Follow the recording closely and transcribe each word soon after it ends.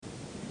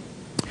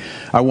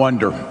I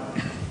wonder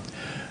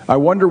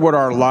what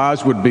our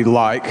lives would be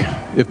like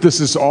if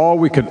this is all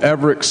we could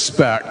ever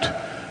expect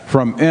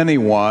from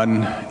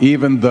anyone,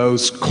 even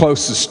those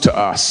closest to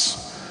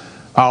us.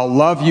 I'll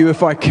love you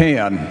if I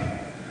can,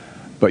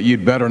 but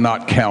you'd better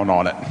not count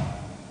on it.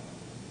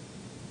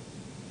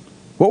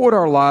 What would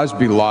our lives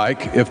be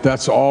like if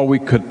that's all we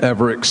could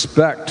ever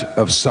expect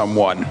of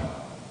someone?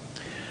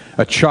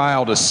 A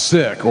child is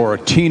sick or a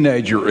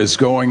teenager is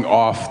going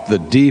off the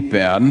deep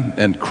end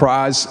and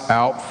cries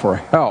out for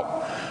help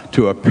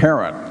to a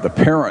parent. The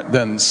parent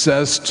then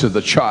says to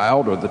the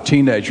child or the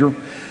teenager,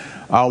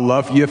 I'll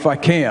love you if I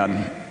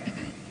can,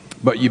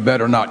 but you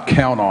better not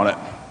count on it.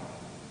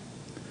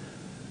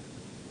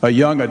 A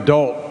young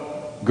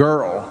adult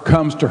girl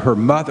comes to her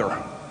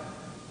mother,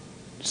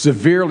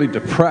 severely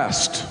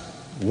depressed,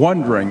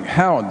 wondering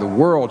how in the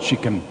world she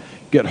can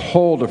get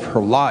hold of her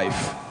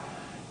life,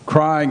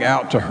 crying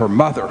out to her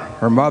mother.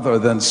 Her mother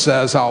then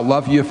says, I'll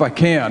love you if I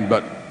can,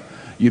 but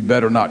you'd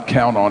better not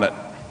count on it.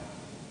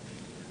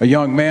 A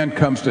young man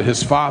comes to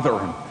his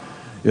father,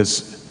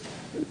 his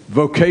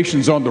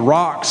vocation's on the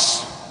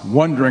rocks,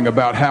 wondering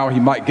about how he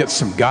might get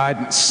some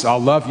guidance. I'll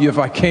love you if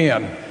I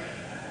can,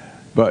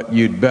 but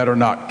you'd better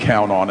not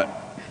count on it.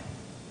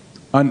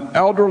 An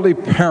elderly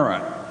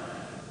parent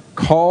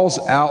calls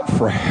out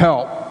for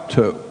help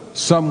to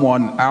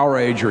someone our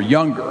age or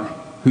younger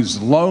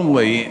who's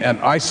lonely and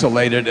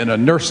isolated in a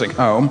nursing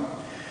home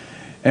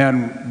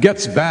and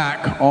gets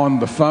back on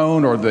the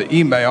phone or the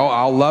email,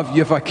 I'll love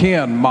you if I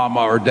can, mama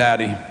or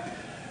daddy,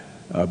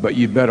 but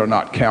you'd better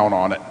not count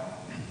on it.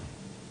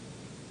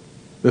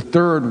 The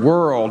third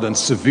world in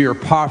severe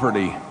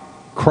poverty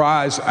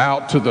cries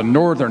out to the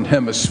northern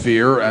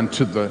hemisphere and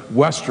to the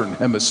western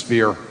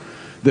hemisphere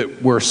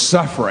that we're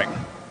suffering.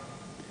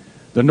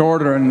 The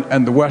northern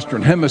and the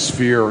western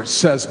hemisphere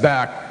says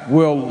back,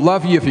 we'll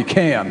love you if you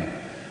can,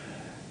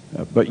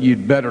 but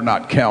you'd better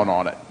not count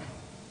on it.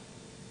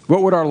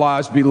 What would our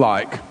lives be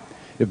like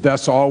if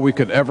that's all we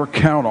could ever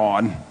count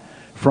on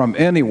from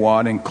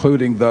anyone,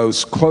 including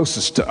those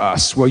closest to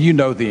us? Well, you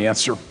know the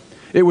answer.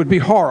 It would be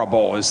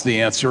horrible is the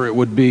answer. It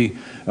would be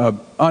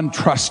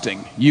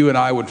untrusting. You and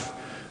I would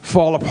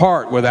fall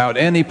apart without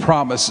any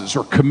promises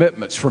or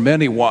commitments from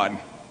anyone.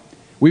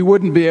 We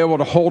wouldn't be able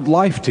to hold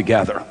life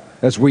together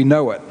as we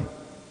know it.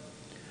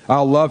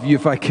 I'll love you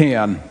if I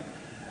can,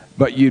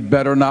 but you'd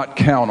better not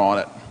count on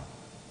it.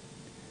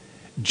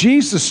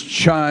 Jesus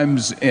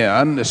chimes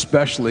in,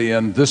 especially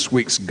in this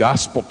week's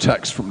gospel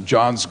text from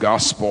John's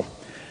gospel,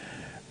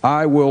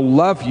 I will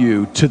love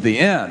you to the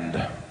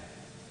end.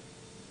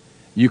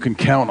 You can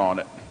count on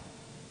it.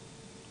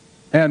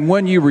 And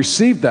when you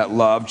receive that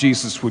love,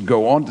 Jesus would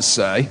go on to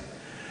say,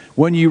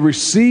 when you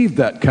receive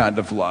that kind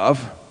of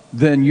love,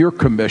 then you're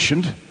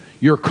commissioned,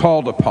 you're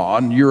called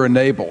upon, you're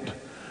enabled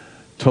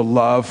to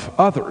love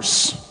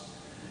others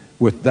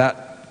with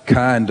that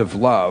kind of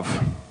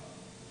love.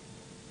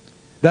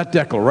 That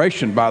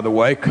declaration, by the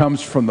way, comes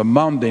from the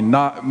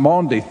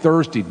Maundy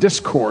Thursday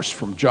discourse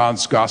from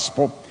John's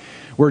Gospel,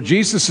 where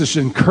Jesus is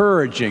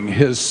encouraging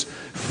his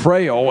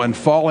frail and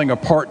falling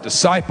apart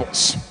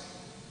disciples.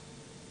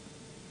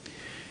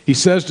 He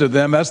says to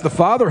them, as the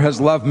Father has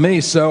loved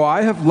me, so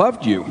I have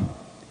loved you.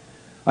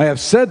 I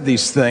have said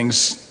these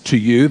things to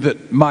you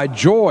that my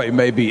joy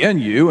may be in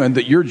you and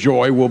that your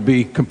joy will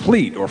be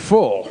complete or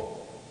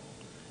full.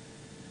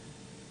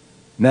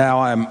 Now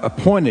I'm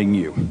appointing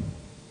you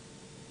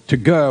to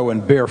go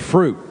and bear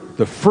fruit,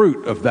 the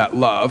fruit of that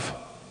love.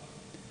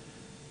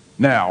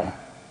 Now,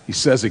 he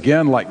says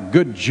again, like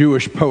good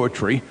Jewish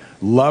poetry,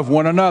 love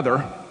one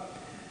another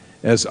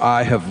as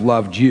I have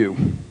loved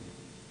you.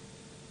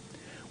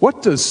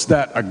 What does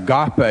that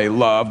agape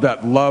love,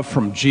 that love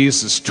from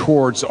Jesus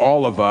towards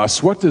all of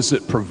us, what does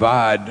it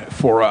provide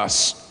for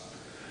us?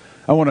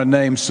 I want to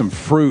name some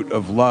fruit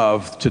of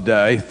love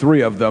today,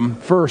 3 of them.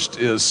 First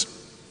is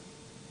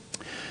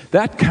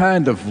that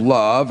kind of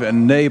love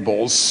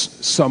enables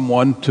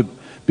someone to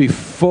be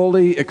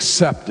fully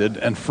accepted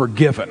and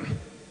forgiven.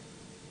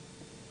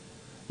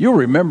 You'll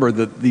remember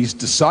that these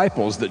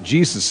disciples that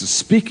Jesus is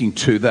speaking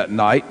to that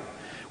night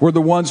were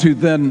the ones who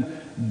then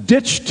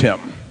ditched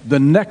him the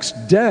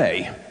next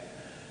day,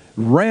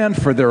 ran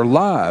for their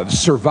lives,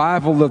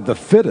 survival of the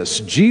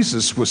fittest.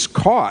 Jesus was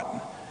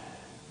caught,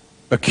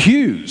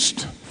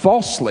 accused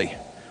falsely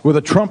with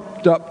a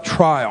trumped-up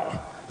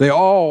trial. They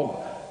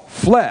all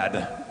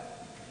fled.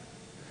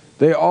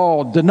 They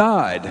all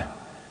denied.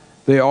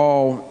 They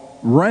all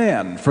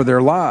ran for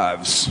their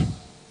lives.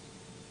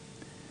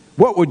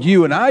 What would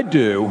you and I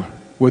do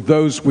with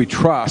those we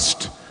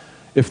trust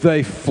if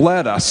they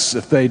fled us,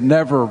 if they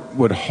never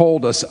would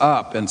hold us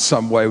up in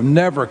some way,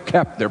 never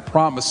kept their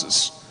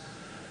promises?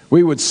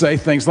 We would say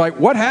things like,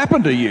 what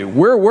happened to you?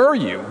 Where were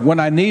you when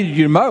I needed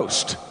you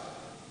most?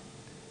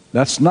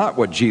 That's not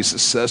what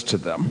Jesus says to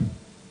them.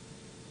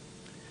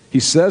 He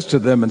says to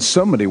them in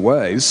so many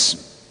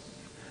ways,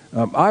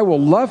 I will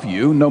love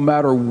you no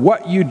matter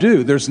what you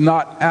do. There's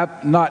not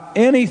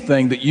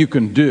anything that you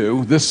can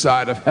do this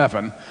side of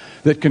heaven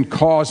that can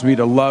cause me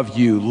to love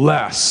you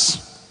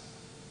less.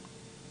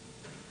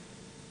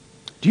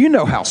 Do you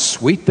know how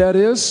sweet that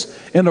is?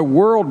 In a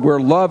world where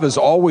love is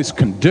always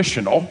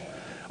conditional,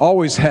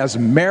 always has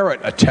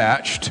merit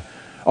attached,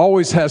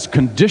 always has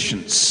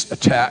conditions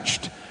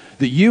attached,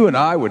 that you and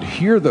I would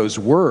hear those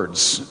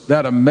words,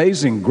 that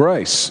amazing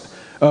grace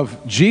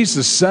of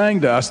Jesus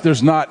saying to us,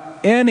 there's not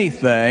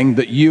anything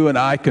that you and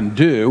I can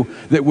do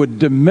that would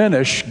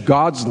diminish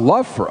God's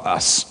love for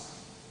us.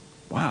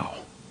 Wow.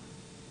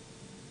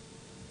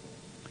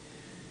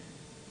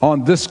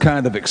 On this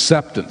kind of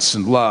acceptance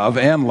and love,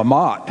 Anne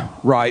Lamott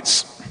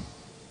writes,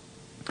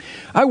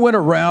 I went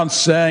around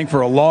saying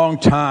for a long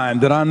time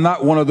that I'm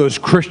not one of those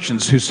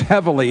Christians who's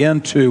heavily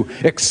into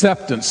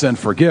acceptance and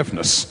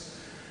forgiveness.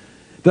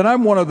 That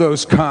I'm one of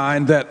those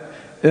kind that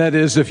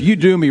is, if you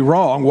do me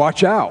wrong,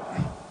 watch out.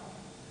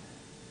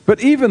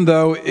 But even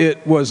though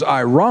it was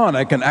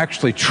ironic and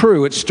actually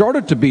true, it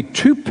started to be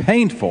too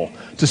painful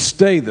to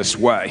stay this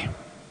way.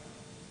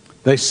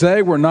 They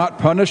say we're not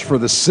punished for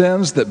the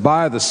sins that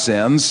buy the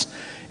sins,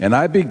 and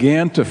I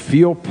began to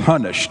feel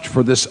punished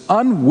for this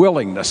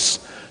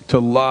unwillingness to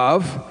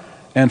love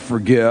and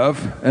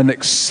forgive and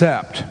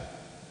accept.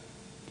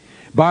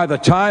 By the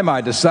time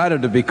I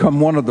decided to become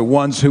one of the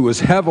ones who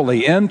was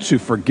heavily into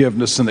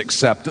forgiveness and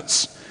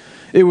acceptance,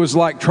 it was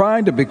like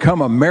trying to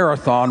become a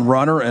marathon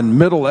runner in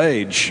middle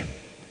age.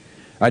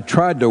 I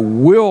tried to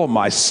will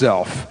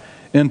myself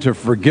into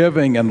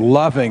forgiving and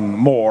loving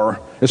more,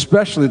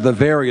 especially the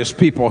various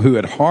people who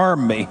had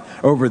harmed me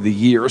over the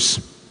years.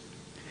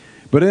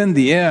 But in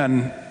the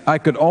end, I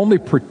could only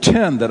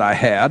pretend that I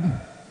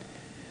had.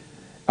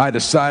 I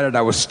decided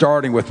I was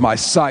starting with my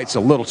sights a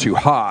little too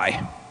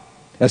high.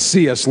 As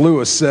C.S.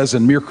 Lewis says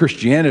in Mere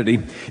Christianity,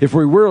 if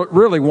we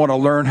really want to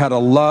learn how to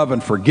love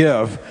and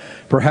forgive,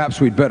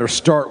 perhaps we'd better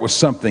start with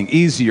something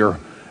easier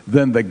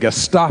than the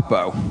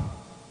Gestapo.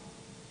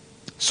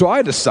 So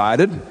I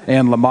decided,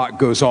 Anne Lamott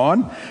goes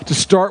on, to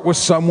start with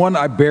someone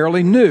I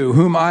barely knew,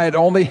 whom I had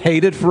only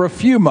hated for a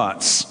few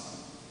months.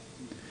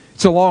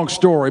 It's a long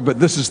story, but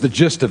this is the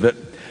gist of it.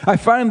 I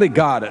finally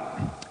got it.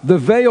 The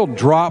veil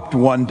dropped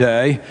one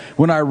day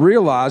when I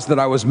realized that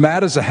I was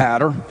mad as a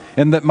hatter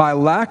and that my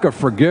lack of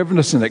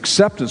forgiveness and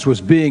acceptance was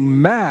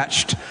being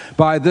matched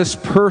by this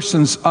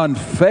person's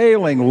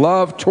unfailing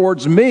love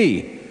towards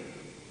me.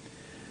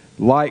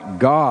 Like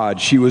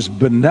God, she was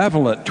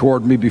benevolent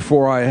toward me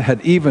before I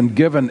had even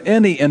given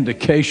any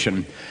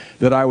indication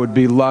that I would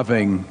be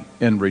loving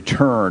in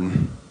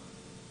return.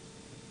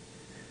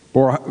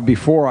 Or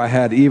before I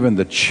had even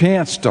the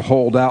chance to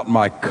hold out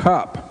my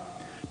cup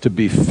to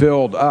be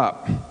filled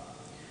up.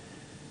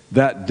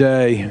 That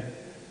day,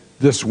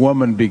 this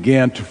woman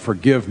began to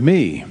forgive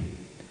me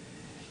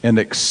and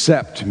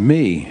accept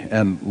me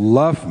and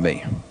love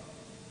me.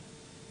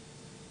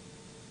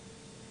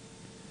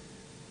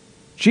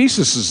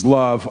 Jesus'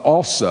 love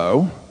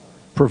also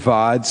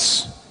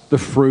provides the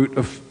fruit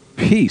of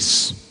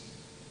peace.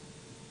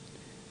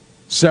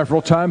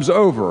 Several times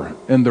over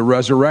in the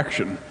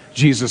resurrection,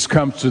 Jesus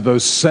comes to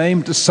those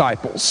same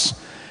disciples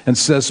and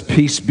says,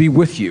 "Peace be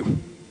with you."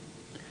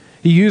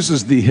 He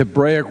uses the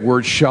Hebraic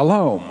word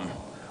shalom,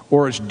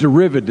 or its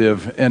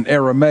derivative in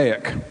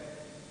Aramaic.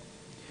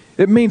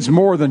 It means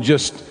more than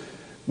just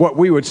what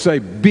we would say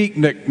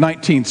beatnik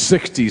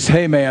 1960s,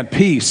 hey man,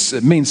 peace.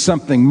 It means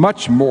something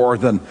much more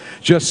than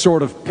just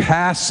sort of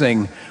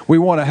passing. We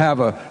want to have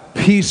a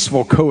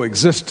peaceful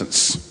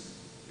coexistence.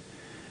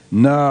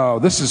 No,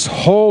 this is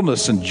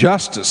wholeness and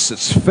justice.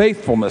 It's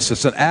faithfulness.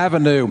 It's an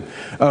avenue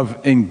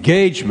of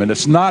engagement.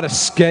 It's not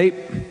escape.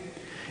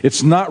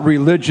 It's not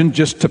religion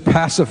just to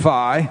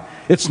pacify.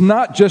 It's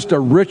not just a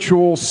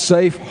ritual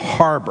safe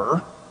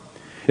harbor.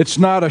 It's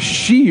not a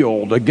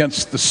shield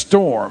against the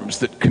storms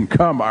that can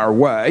come our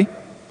way.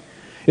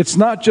 It's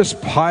not just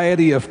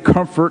piety of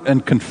comfort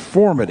and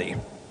conformity.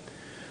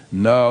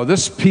 No,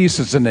 this peace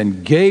is an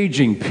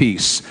engaging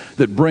peace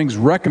that brings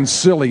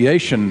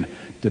reconciliation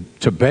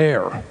to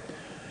bear.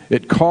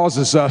 It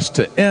causes us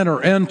to enter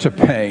into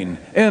pain,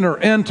 enter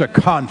into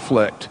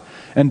conflict,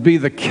 and be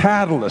the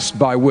catalyst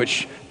by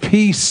which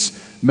peace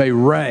may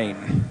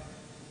reign.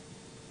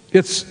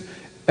 It's,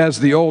 as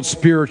the old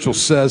spiritual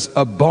says,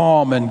 a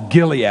balm in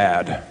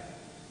Gilead.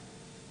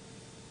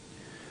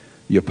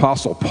 The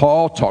Apostle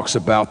Paul talks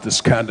about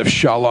this kind of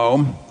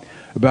shalom,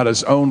 about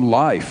his own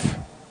life,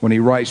 when he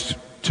writes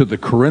to the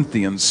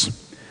Corinthians,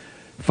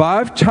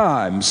 5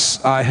 times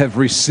I have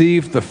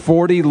received the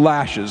 40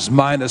 lashes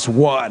minus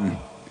 1.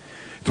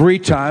 3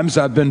 times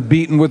I've been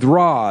beaten with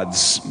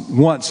rods.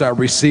 Once I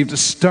received a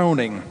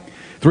stoning.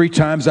 3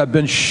 times I've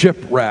been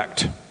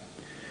shipwrecked.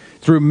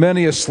 Through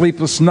many a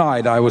sleepless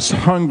night, I was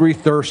hungry,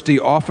 thirsty,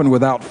 often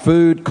without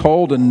food,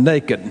 cold, and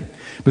naked.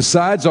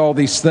 Besides all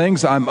these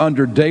things, I'm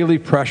under daily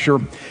pressure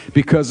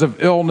because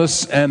of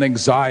illness and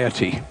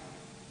anxiety.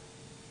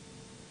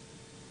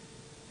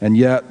 And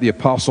yet, the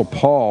Apostle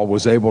Paul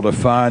was able to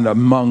find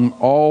among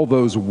all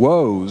those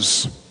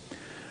woes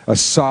a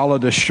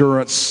solid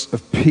assurance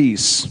of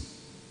peace.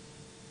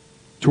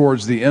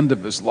 Towards the end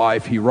of his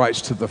life, he writes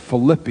to the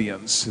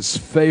Philippians, his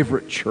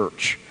favorite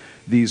church,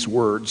 these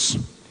words,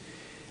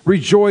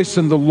 "Rejoice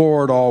in the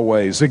Lord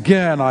always.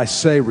 Again, I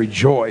say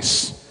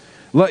rejoice.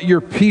 Let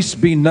your peace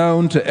be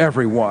known to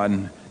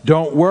everyone.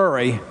 Don't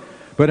worry,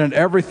 but in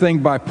everything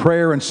by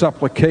prayer and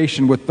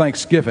supplication with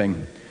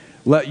thanksgiving,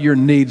 let your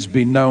needs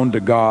be known to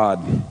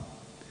God.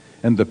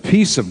 And the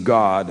peace of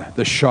God,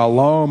 the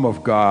shalom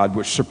of God,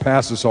 which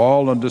surpasses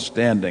all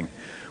understanding,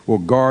 will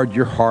guard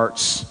your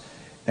hearts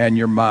and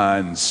your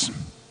minds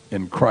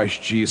in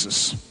Christ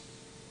Jesus.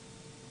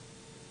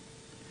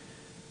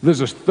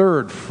 There's a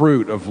third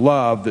fruit of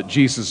love that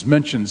Jesus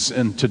mentions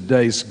in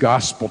today's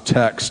gospel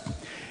text,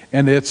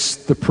 and it's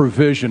the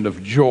provision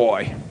of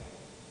joy.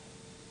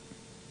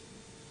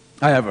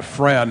 I have a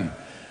friend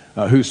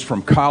who's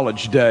from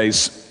college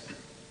days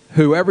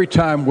who every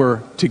time we're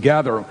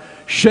together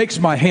shakes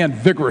my hand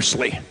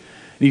vigorously.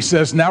 He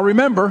says, "Now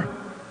remember,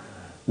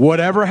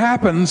 whatever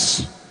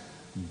happens,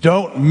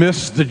 don't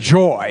miss the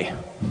joy."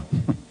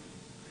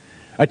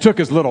 I took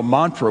his little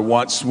mantra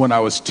once when I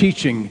was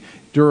teaching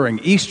during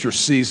Easter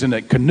season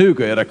at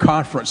Canoga at a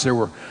conference. There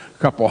were a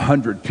couple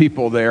hundred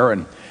people there,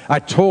 and I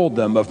told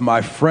them of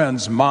my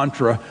friend's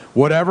mantra,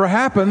 "Whatever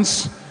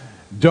happens,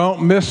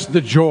 don't miss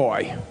the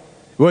joy."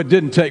 Well, it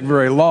didn't take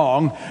very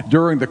long.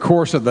 During the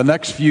course of the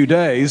next few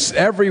days,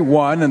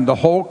 everyone in the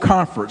whole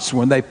conference,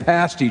 when they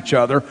passed each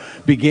other,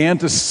 began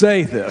to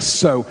say this.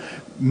 So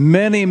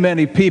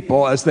many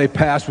people, as they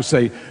passed, would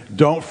say,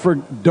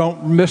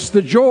 don't miss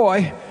the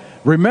joy.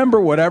 Remember,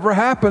 whatever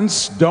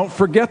happens, don't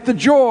forget the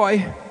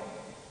joy.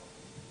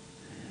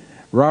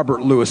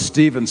 Robert Louis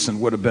Stevenson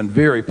would have been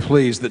very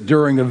pleased that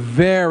during a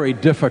very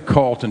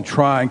difficult and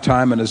trying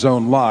time in his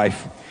own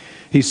life,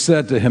 he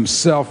said to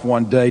himself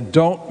one day,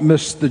 "Don't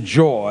miss the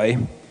joy,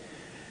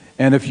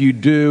 and if you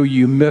do,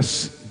 you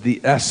miss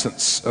the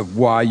essence of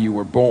why you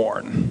were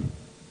born."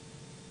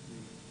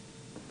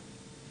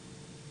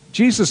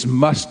 Jesus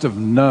must have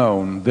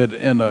known that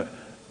in a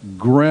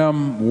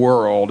grim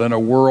world, in a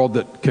world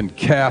that can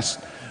cast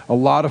a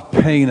lot of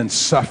pain and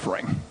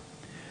suffering,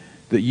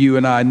 that you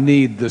and I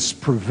need this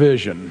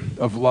provision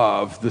of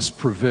love, this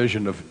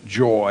provision of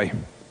joy.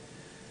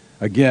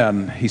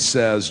 Again, he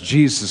says,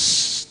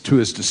 Jesus to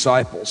his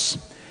disciples,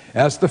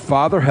 "As the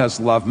Father has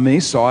loved me,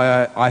 so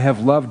I have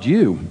loved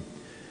you.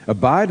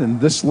 Abide in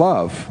this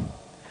love.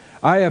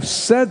 I have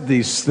said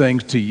these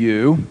things to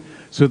you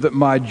so that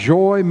my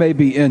joy may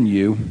be in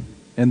you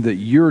and that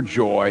your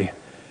joy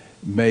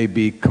may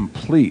be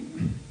complete."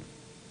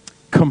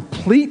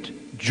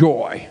 Complete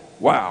joy.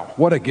 Wow,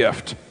 what a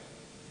gift.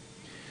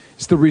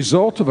 It's the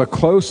result of a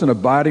close and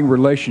abiding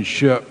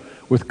relationship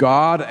with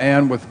God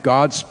and with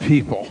God's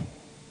people.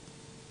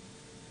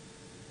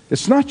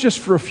 It's not just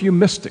for a few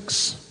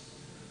mystics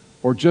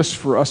or just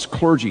for us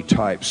clergy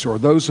types or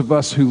those of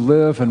us who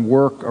live and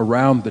work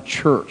around the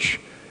church.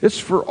 It's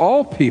for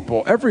all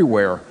people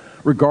everywhere,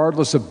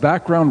 regardless of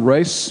background,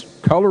 race,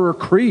 color, or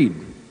creed.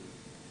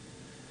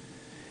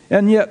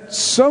 And yet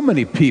so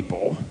many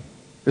people,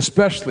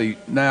 especially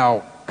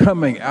now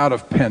coming out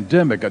of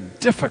pandemic, a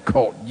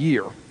difficult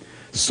year,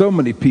 so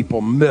many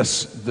people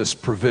miss this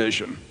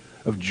provision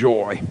of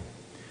joy.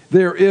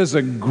 There is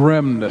a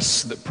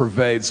grimness that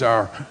pervades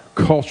our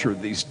culture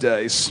these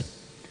days.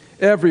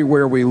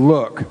 Everywhere we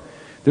look,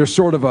 there's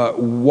sort of a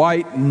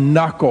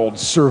white-knuckled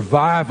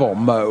survival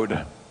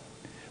mode.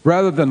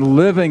 Rather than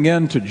living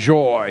into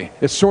joy,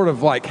 it's sort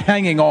of like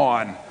hanging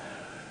on,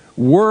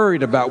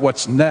 worried about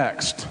what's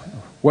next,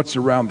 what's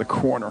around the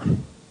corner.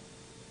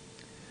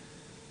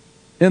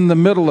 In the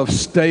middle of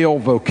stale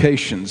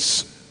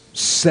vocations,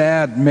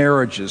 sad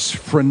marriages,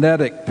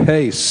 frenetic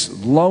pace,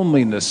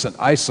 loneliness and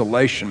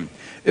isolation,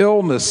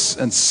 illness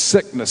and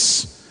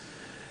sickness,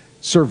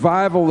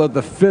 survival of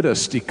the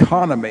fittest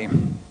economy,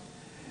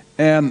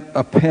 and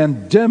a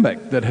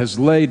pandemic that has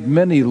laid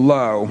many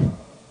low,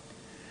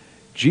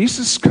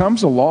 Jesus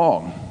comes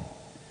along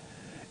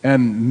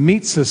and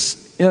meets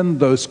us in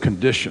those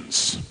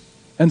conditions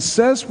and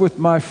says with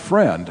my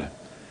friend,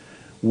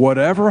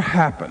 "Whatever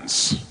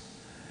happens,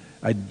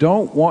 I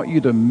don't want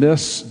you to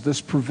miss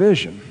this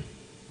provision.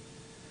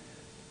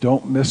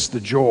 Don't miss the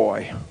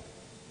joy.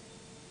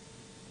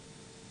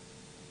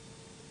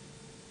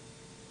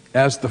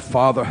 As the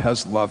Father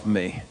has loved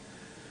me,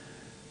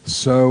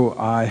 so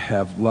I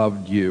have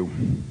loved you.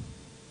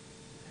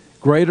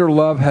 Greater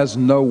love has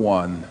no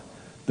one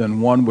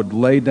than one would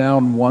lay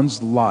down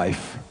one's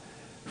life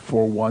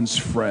for one's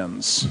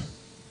friends.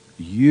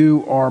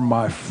 You are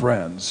my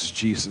friends,"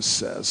 Jesus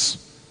says.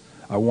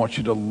 "I want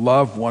you to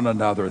love one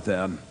another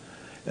then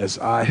as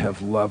I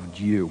have loved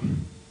you."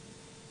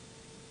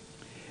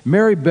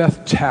 Mary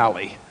Beth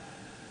Talley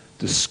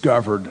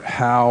discovered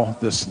how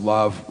this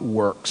love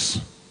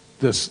works,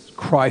 this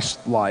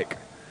Christ-like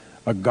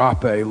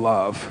agape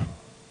love.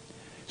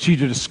 She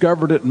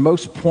discovered it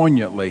most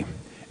poignantly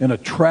in a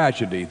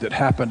tragedy that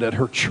happened at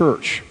her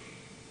church.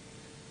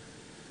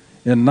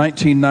 In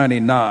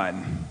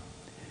 1999,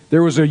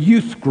 there was a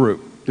youth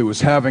group that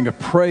was having a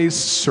praise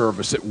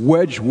service at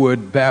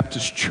Wedgwood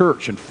Baptist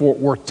Church in Fort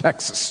Worth,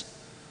 Texas.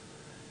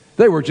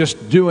 They were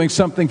just doing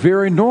something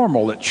very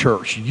normal at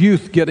church,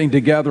 youth getting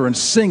together and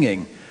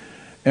singing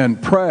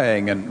and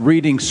praying and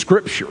reading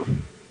scripture.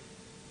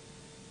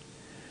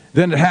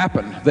 Then it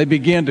happened. They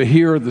began to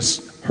hear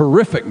this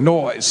horrific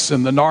noise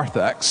in the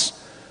narthex.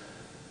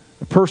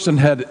 A person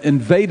had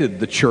invaded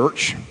the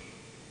church,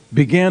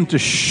 began to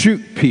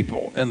shoot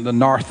people in the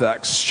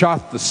narthex,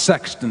 shot the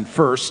sexton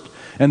first,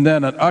 and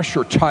then an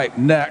usher type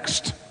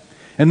next,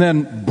 and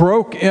then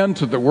broke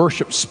into the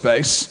worship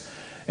space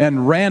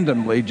and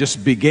randomly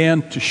just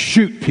began to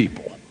shoot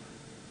people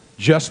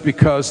just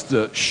because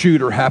the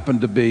shooter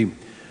happened to be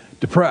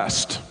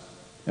depressed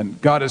and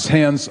got his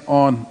hands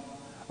on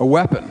a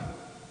weapon.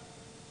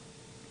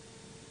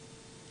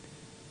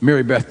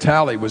 Mary Beth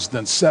Talley was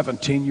then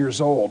 17 years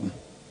old.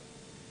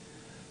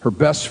 Her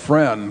best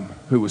friend,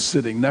 who was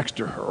sitting next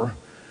to her,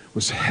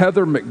 was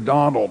Heather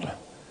McDonald.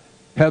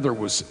 Heather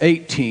was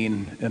 18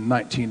 in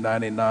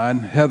 1999.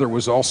 Heather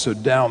was also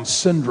Down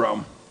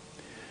syndrome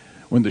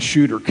when the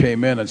shooter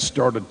came in and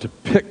started to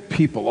pick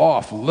people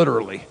off,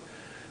 literally,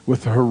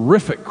 with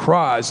horrific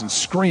cries and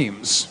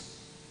screams.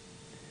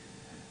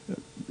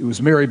 It was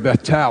Mary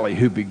Beth Talley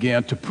who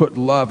began to put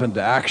love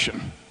into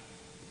action.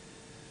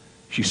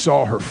 She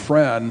saw her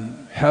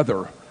friend,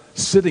 Heather,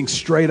 sitting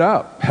straight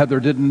up.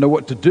 Heather didn't know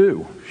what to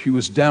do. She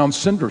was Down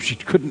syndrome. She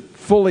couldn't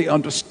fully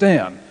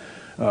understand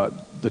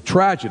the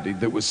tragedy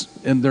that was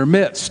in their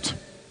midst.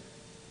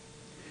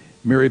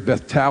 Mary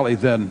Beth Talley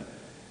then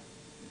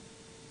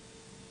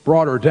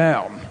brought her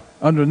down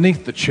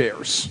underneath the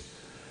chairs,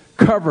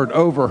 covered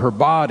over her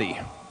body,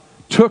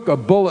 took a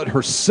bullet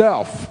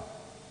herself,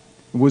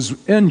 was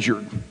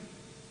injured.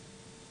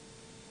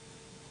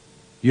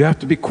 "You have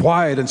to be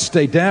quiet and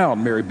stay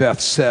down," Mary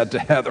Beth said to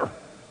Heather.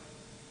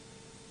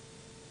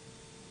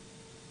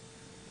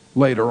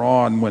 Later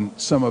on, when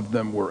some of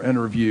them were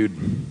interviewed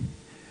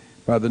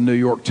by the New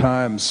York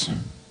Times,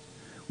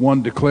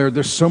 one declared,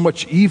 "There's so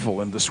much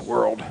evil in this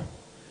world.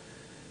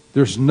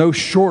 There's no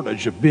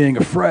shortage of being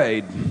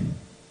afraid."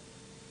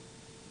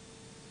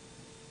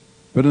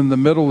 But in the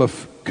middle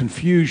of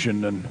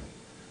confusion and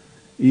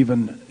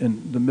even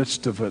in the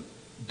midst of a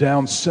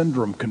Down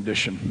syndrome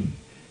condition,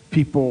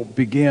 people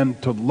began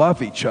to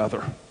love each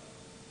other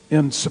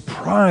in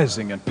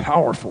surprising and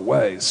powerful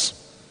ways.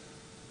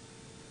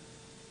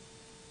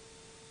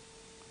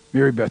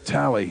 Mary Beth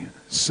Talley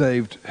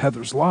saved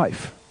Heather's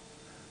life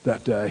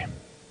that day.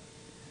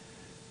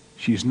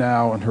 She's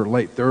now in her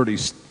late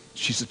 30s.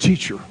 She's a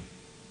teacher.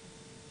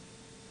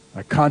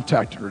 I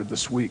contacted her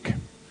this week.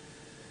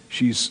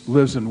 She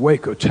lives in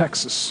Waco,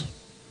 Texas.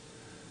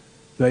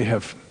 They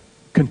have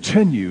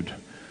continued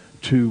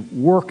to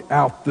work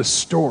out this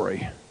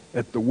story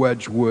at the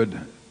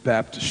Wedgwood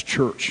Baptist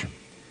Church.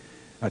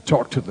 I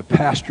talked to the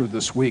pastor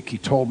this week. He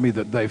told me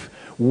that they've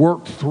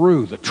worked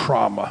through the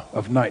trauma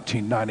of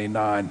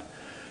 1999.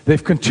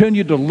 They've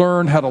continued to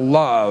learn how to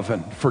love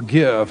and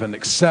forgive and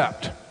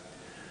accept.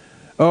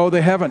 Oh,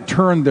 they haven't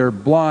turned their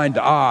blind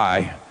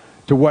eye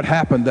to what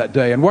happened that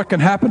day and what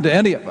can happen to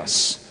any of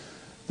us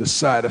this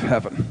side of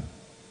heaven.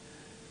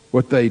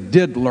 What they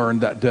did learn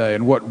that day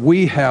and what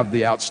we have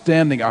the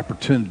outstanding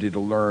opportunity to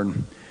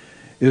learn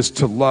is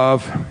to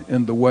love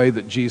in the way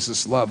that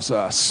Jesus loves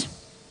us.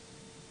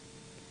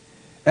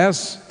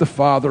 "As the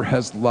Father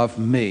has loved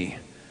me,"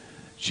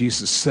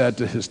 Jesus said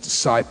to his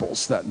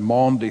disciples that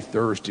Maundy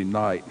Thursday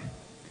night,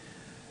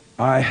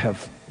 "I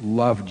have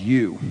loved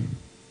you.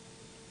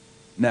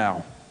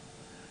 Now,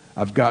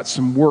 I've got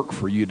some work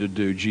for you to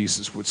do,"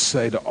 Jesus would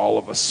say to all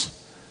of us.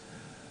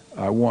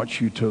 "I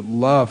want you to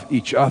love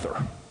each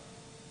other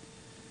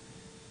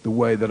the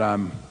way that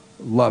I'm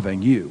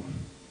loving you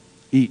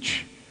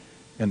each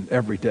and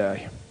every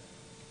day."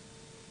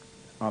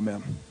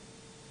 Amen.